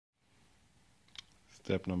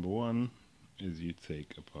Step number one is you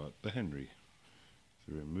take apart the Henry.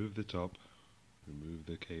 So remove the top, remove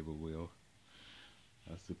the cable wheel.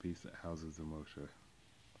 That's the piece that houses the motor.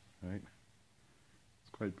 Right? It's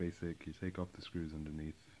quite basic. You take off the screws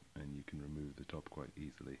underneath and you can remove the top quite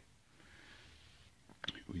easily.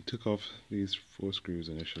 We took off these 4 screws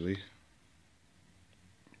initially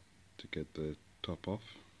to get the top off.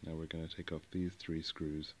 Now we're going to take off these 3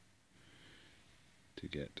 screws to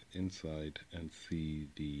get inside and see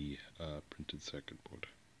the printed circuit board.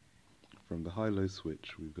 From the high-low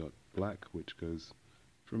switch we've got black, which goes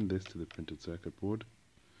from this to the printed circuit board,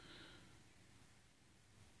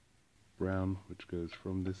 brown, which goes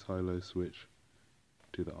from this high-low switch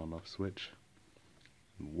to the on-off switch,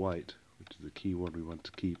 and white, which is the key one we want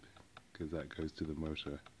to keep because that goes to the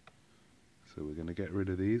motor. So we're going to get rid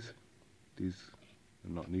of these. These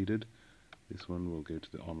are not needed. This one will go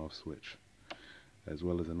to the on-off switch, as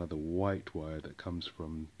well as another white wire that comes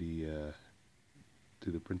from the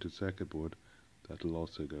to the printed circuit board. That will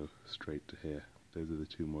also go straight to here. Those are the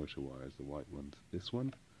 2 motor wires, the white ones, this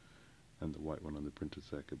one and the white one on the printed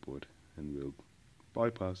circuit board, and we'll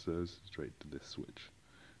bypass those straight to this switch.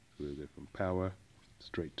 So we'll go from power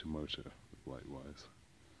straight to motor with white wires.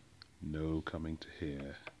 No coming to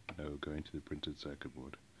here, no going to the printed circuit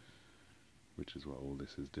board, which is what all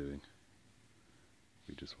this is doing.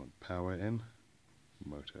 We just want power in,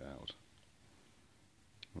 motor out.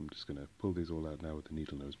 I'm just going to pull these all out now with the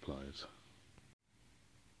needle nose pliers.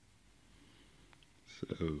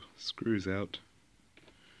 So, screws out,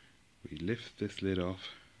 we lift this lid off,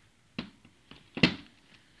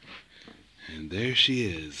 and there she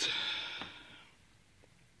is.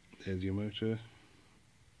 There's your motor.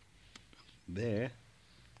 There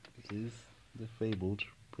is the fabled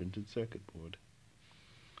printed circuit board.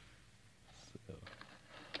 So,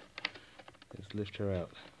 let's lift her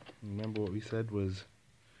out. Remember what we said was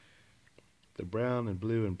the brown and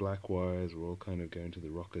blue and black wires were all kind of going to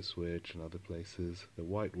the rocker switch and other places. The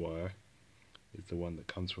white wire is the one that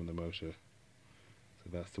comes from the motor, so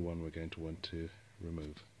that's the one we're going to want to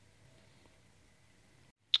remove.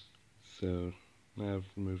 So now I've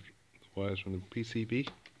removed the wires from the PCB.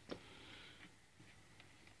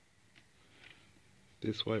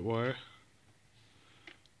 This white wire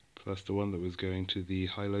plus the one that was going to the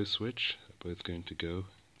high-low switch are both going to go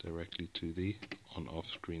directly to the on-off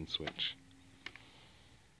screen switch.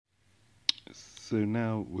 So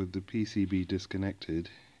now with the PCB disconnected,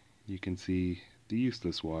 you can see the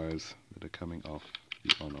useless wires that are coming off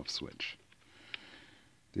the on-off switch.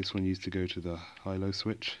 This one used to go to the high-low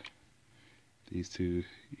switch. These 2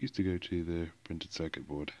 used to go to the printed circuit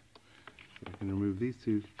board. So I can remove these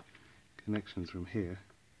 2 connections from here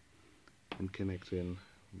and connect in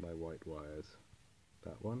my white wires,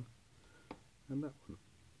 that one and that one.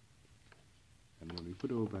 And when we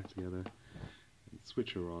put it all back together and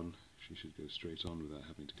switch her on, she should go straight on without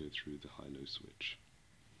having to go through the high-low switch.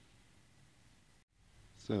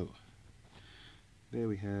 So there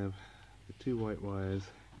we have the 2 white wires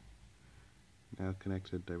now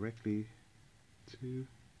connected directly to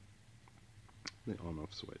the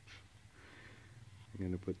on-off switch. I'm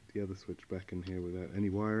going to put the other switch back in here without any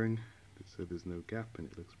wiring, so there's no gap and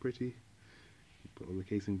it looks pretty. Put all the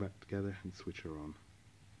casing back together and switch her on.